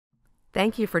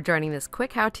Thank you for joining this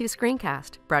quick how-to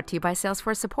screencast brought to you by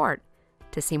Salesforce Support.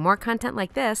 To see more content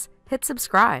like this, hit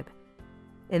subscribe.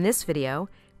 In this video,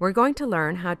 we're going to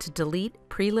learn how to delete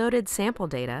preloaded sample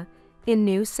data in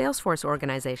new Salesforce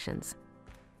organizations.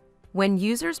 When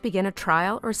users begin a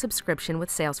trial or subscription with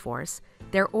Salesforce,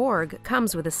 their org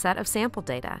comes with a set of sample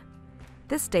data.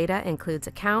 This data includes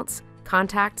accounts,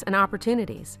 contacts, and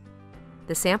opportunities.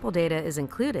 The sample data is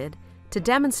included to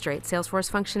demonstrate Salesforce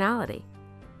functionality.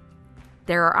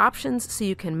 There are options so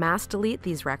you can mass delete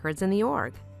these records in the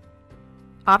org.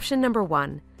 Option number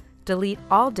 1, delete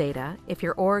all data if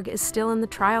your org is still in the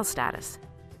trial status.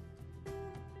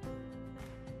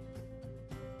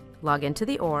 Log into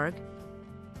the org,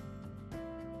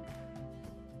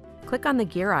 click on the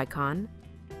gear icon,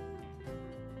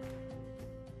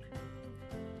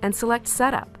 and select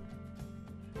Setup.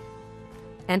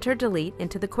 Enter Delete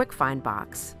into the Quick Find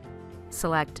box.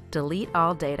 Select Delete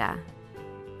All Data.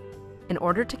 In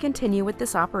order to continue with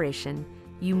this operation,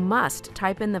 you must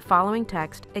type in the following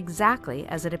text exactly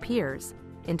as it appears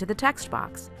into the text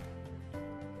box.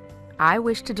 I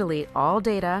wish to delete all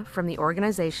data from the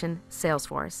organization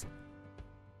Salesforce.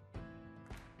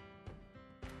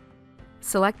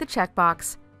 Select the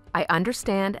checkbox, I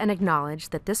understand and acknowledge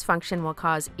that this function will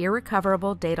cause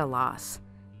irrecoverable data loss.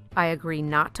 I agree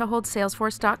not to hold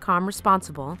Salesforce.com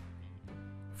responsible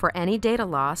for any data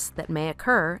loss that may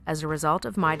occur as a result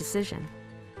of my decision.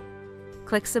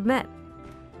 Click Submit.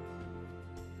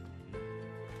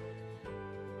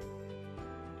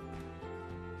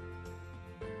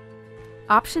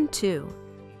 Option 2.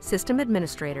 System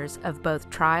administrators of both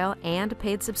trial and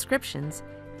paid subscriptions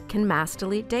can mass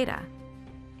delete data.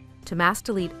 To mass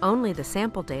delete only the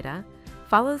sample data,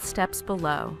 follow the steps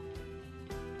below.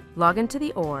 Log into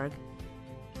the org,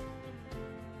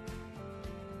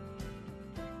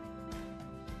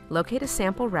 locate a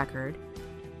sample record,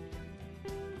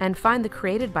 and find the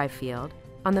Created By field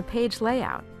on the page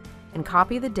layout and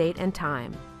copy the date and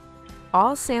time.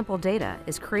 All sample data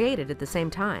is created at the same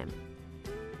time.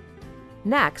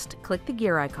 Next, click the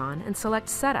gear icon and select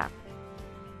Setup.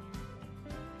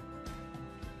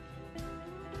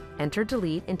 Enter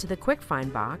Delete into the Quick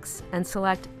Find box and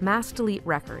select Mass Delete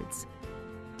Records.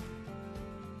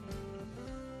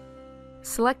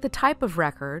 Select the type of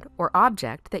record or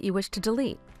object that you wish to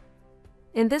delete.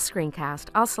 In this screencast,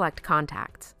 I'll select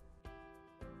Contacts.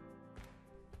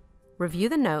 Review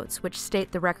the notes which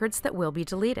state the records that will be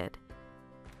deleted.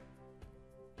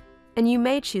 And you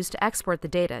may choose to export the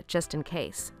data just in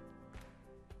case.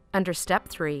 Under Step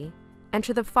 3,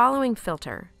 enter the following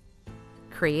filter: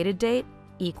 Created Date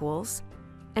equals,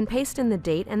 and paste in the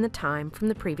date and the time from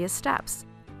the previous steps.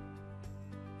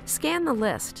 Scan the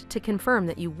list to confirm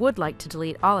that you would like to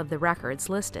delete all of the records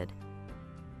listed.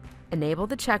 Enable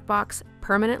the checkbox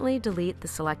Permanently delete the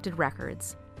selected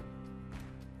records.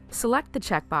 Select the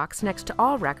checkbox next to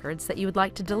all records that you would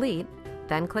like to delete,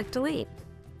 then click Delete.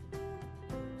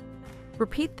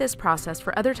 Repeat this process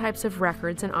for other types of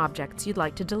records and objects you'd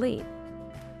like to delete.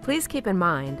 Please keep in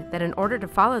mind that in order to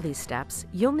follow these steps,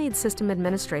 you'll need system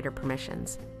administrator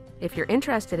permissions. If you're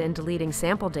interested in deleting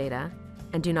sample data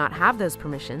and do not have those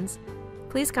permissions,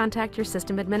 please contact your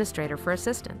system administrator for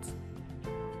assistance.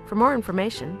 For more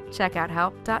information, check out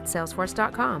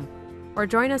help.salesforce.com or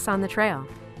join us on the trail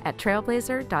at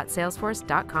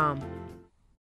trailblazer.salesforce.com.